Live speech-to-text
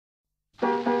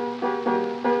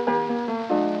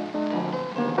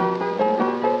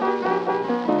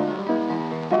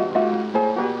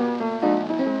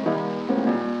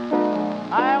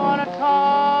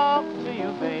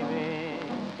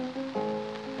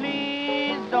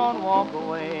don't walk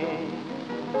away.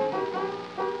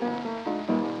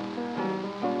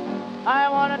 I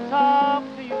want to talk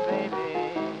to you,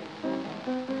 baby.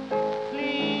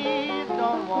 Please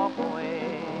don't walk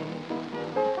away.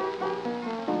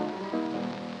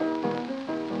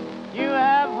 You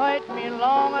have hurt me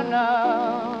long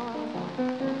enough.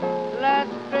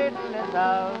 Let's straighten this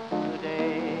out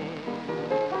today.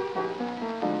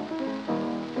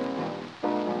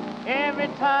 Every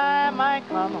time I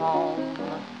come home,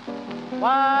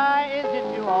 why is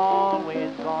it you always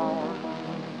gone?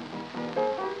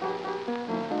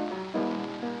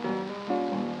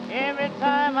 Every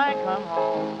time I come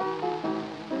home,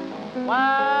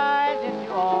 why is it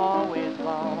you always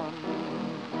gone?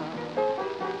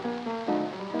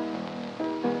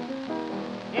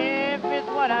 If it's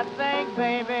what I think,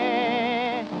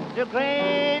 baby, the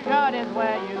graveyard is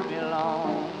where you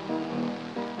belong.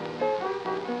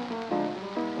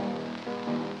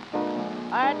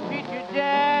 I treat you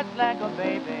just like a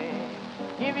baby,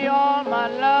 give you all my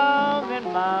love and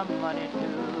my money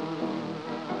too.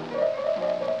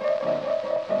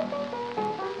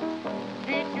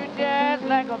 Treat you just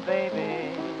like a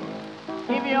baby,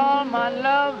 give you all my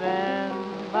love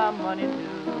and my money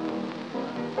too.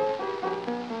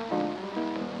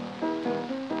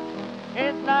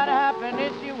 It's not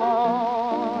happiness you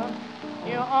want,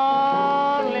 you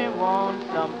only want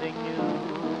something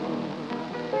new.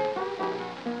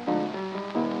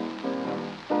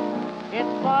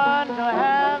 It's fun to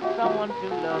have someone to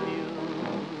love you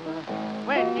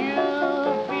when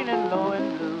you're feeling low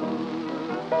and blue.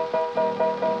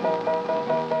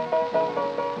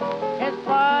 It's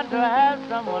fun to have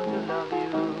someone to love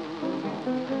you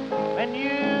when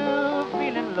you're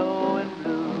feeling low and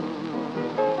blue.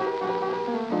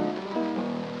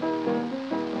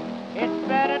 It's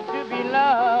better to be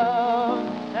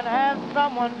loved than have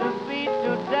someone to beat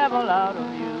the devil out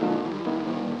of you.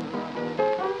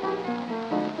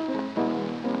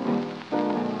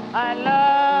 I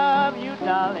love you,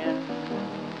 darling,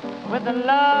 with a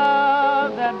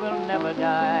love that will never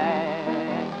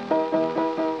die.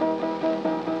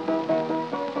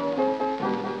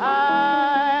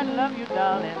 I love you,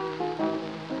 darling,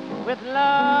 with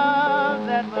love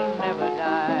that will never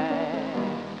die.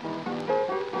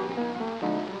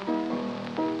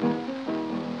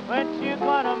 But you're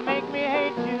gonna make me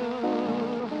hate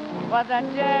you, but I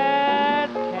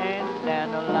just can't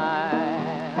stand a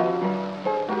lie.